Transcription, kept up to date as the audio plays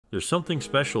There's something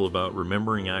special about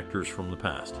remembering actors from the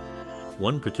past.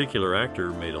 One particular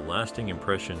actor made a lasting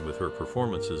impression with her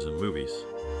performances in movies.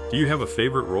 Do you have a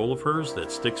favorite role of hers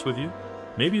that sticks with you?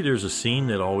 Maybe there's a scene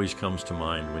that always comes to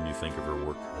mind when you think of her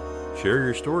work. Share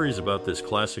your stories about this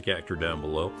classic actor down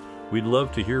below. We'd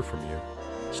love to hear from you.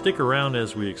 Stick around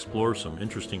as we explore some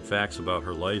interesting facts about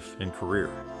her life and career.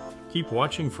 Keep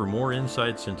watching for more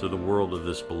insights into the world of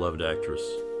this beloved actress.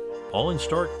 Pauline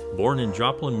Starke, born in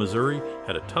Joplin, Missouri,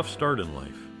 had a tough start in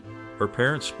life. Her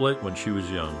parents split when she was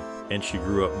young, and she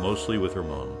grew up mostly with her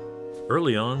mom.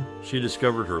 Early on, she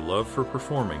discovered her love for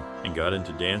performing and got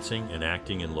into dancing and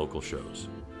acting in local shows.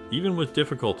 Even with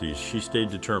difficulties, she stayed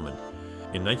determined.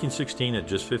 In 1916, at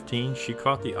just 15, she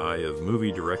caught the eye of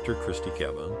movie director Christy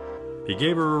Cavan. He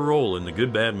gave her a role in The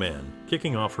Good Bad Man,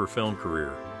 kicking off her film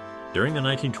career. During the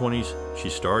 1920s, she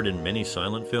starred in many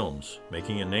silent films,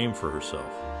 making a name for herself.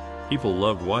 People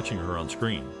loved watching her on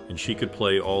screen, and she could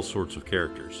play all sorts of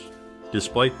characters.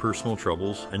 Despite personal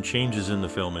troubles and changes in the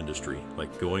film industry,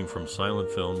 like going from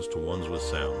silent films to ones with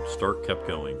sound, Starke kept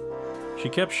going. She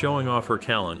kept showing off her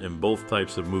talent in both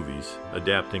types of movies,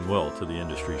 adapting well to the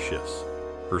industry shifts.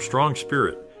 Her strong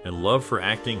spirit and love for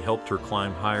acting helped her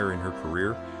climb higher in her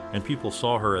career, and people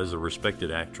saw her as a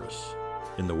respected actress.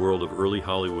 In the world of early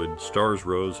Hollywood, stars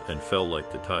rose and fell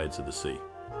like the tides of the sea.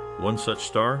 One such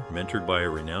star, mentored by a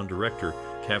renowned director,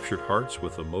 captured hearts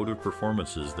with emotive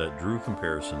performances that drew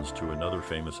comparisons to another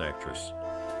famous actress.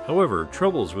 However,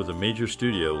 troubles with a major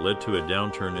studio led to a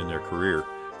downturn in their career,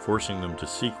 forcing them to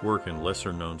seek work in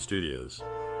lesser-known studios.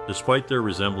 Despite their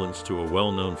resemblance to a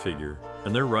well-known figure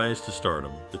and their rise to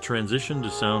stardom, the transition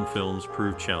to sound films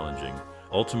proved challenging,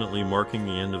 ultimately marking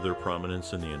the end of their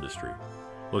prominence in the industry.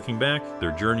 Looking back,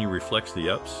 their journey reflects the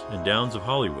ups and downs of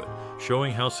Hollywood,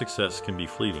 showing how success can be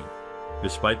fleeting.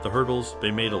 Despite the hurdles,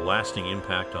 they made a lasting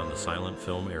impact on the silent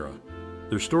film era.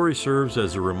 Their story serves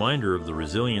as a reminder of the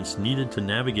resilience needed to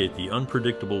navigate the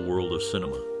unpredictable world of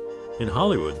cinema. In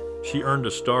Hollywood, she earned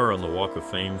a star on the Walk of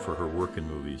Fame for her work in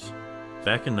movies.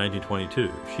 Back in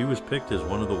 1922, she was picked as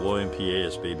one of the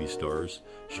YMCA's baby stars,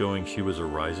 showing she was a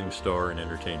rising star in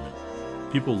entertainment.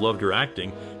 People loved her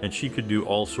acting, and she could do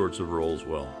all sorts of roles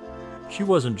well. She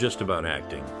wasn't just about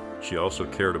acting. She also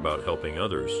cared about helping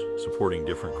others, supporting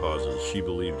different causes she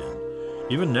believed in.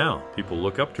 Even now, people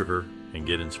look up to her and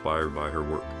get inspired by her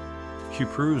work. She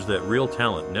proves that real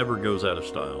talent never goes out of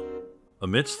style.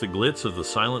 Amidst the glitz of the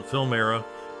silent film era,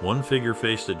 one figure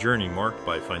faced a journey marked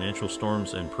by financial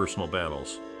storms and personal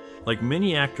battles. Like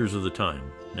many actors of the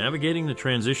time, navigating the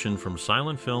transition from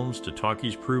silent films to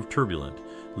talkies proved turbulent,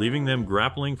 leaving them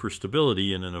grappling for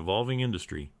stability in an evolving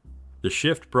industry. The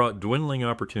shift brought dwindling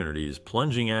opportunities,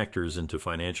 plunging actors into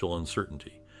financial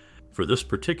uncertainty. For this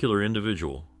particular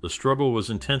individual, the struggle was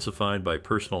intensified by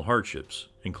personal hardships,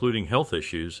 including health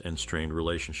issues and strained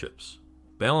relationships.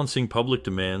 Balancing public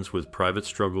demands with private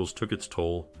struggles took its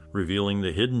toll, revealing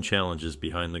the hidden challenges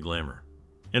behind the glamour.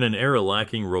 In an era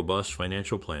lacking robust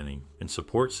financial planning and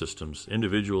support systems,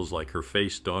 individuals like her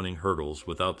faced daunting hurdles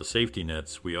without the safety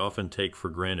nets we often take for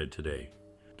granted today.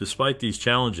 Despite these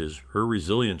challenges, her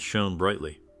resilience shone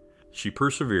brightly. She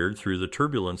persevered through the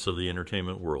turbulence of the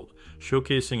entertainment world,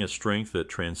 showcasing a strength that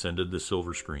transcended the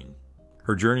silver screen.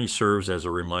 Her journey serves as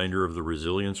a reminder of the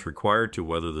resilience required to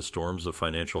weather the storms of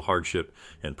financial hardship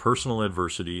and personal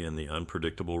adversity in the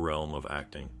unpredictable realm of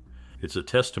acting. It's a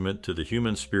testament to the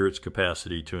human spirit's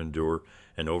capacity to endure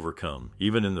and overcome,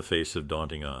 even in the face of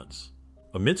daunting odds.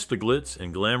 Amidst the glitz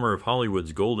and glamour of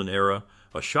Hollywood's golden era,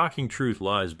 a shocking truth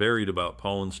lies buried about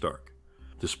Pauline Starke.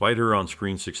 Despite her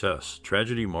on-screen success,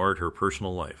 tragedy marred her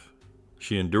personal life.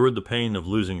 She endured the pain of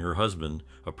losing her husband,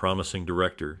 a promising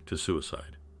director, to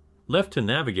suicide. Left to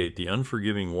navigate the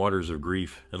unforgiving waters of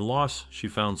grief and loss, she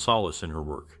found solace in her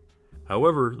work.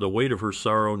 However, the weight of her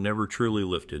sorrow never truly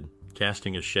lifted,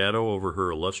 casting a shadow over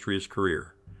her illustrious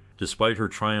career. Despite her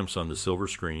triumphs on the silver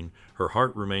screen, her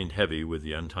heart remained heavy with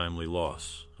the untimely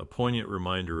loss, a poignant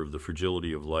reminder of the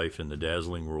fragility of life in the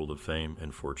dazzling world of fame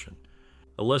and fortune.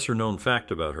 A lesser-known fact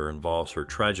about her involves her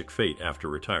tragic fate after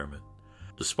retirement.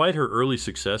 Despite her early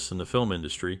success in the film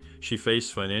industry, she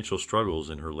faced financial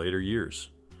struggles in her later years.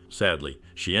 Sadly,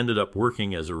 she ended up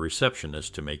working as a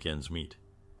receptionist to make ends meet.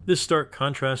 This stark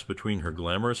contrast between her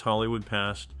glamorous Hollywood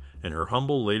past and her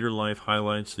humble later life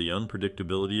highlights the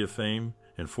unpredictability of fame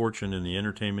and fortune in the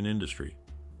entertainment industry.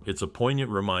 It's a poignant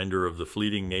reminder of the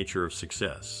fleeting nature of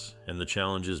success and the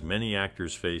challenges many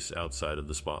actors face outside of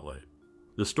the spotlight.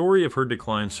 The story of her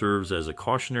decline serves as a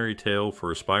cautionary tale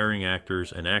for aspiring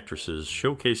actors and actresses,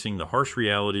 showcasing the harsh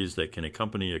realities that can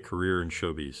accompany a career in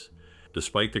showbiz.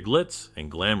 Despite the glitz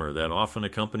and glamour that often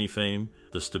accompany fame,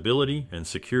 the stability and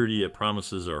security it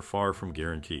promises are far from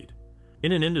guaranteed.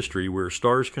 In an industry where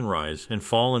stars can rise and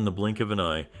fall in the blink of an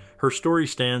eye, her story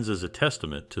stands as a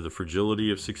testament to the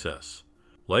fragility of success.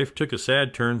 Life took a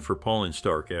sad turn for Pauline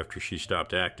Starke after she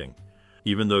stopped acting.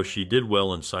 Even though she did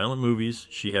well in silent movies,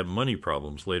 she had money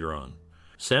problems later on.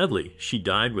 Sadly, she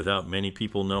died without many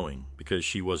people knowing because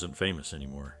she wasn't famous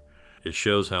anymore. It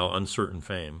shows how uncertain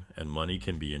fame and money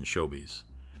can be in showbiz.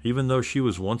 Even though she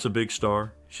was once a big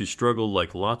star, she struggled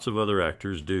like lots of other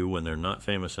actors do when they're not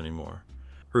famous anymore.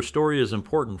 Her story is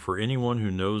important for anyone who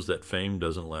knows that fame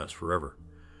doesn't last forever.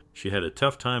 She had a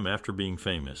tough time after being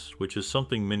famous, which is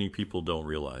something many people don't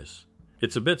realize.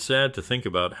 It's a bit sad to think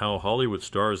about how Hollywood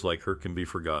stars like her can be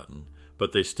forgotten,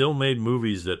 but they still made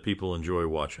movies that people enjoy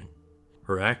watching.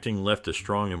 Her acting left a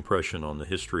strong impression on the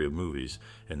history of movies,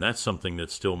 and that's something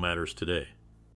that still matters today.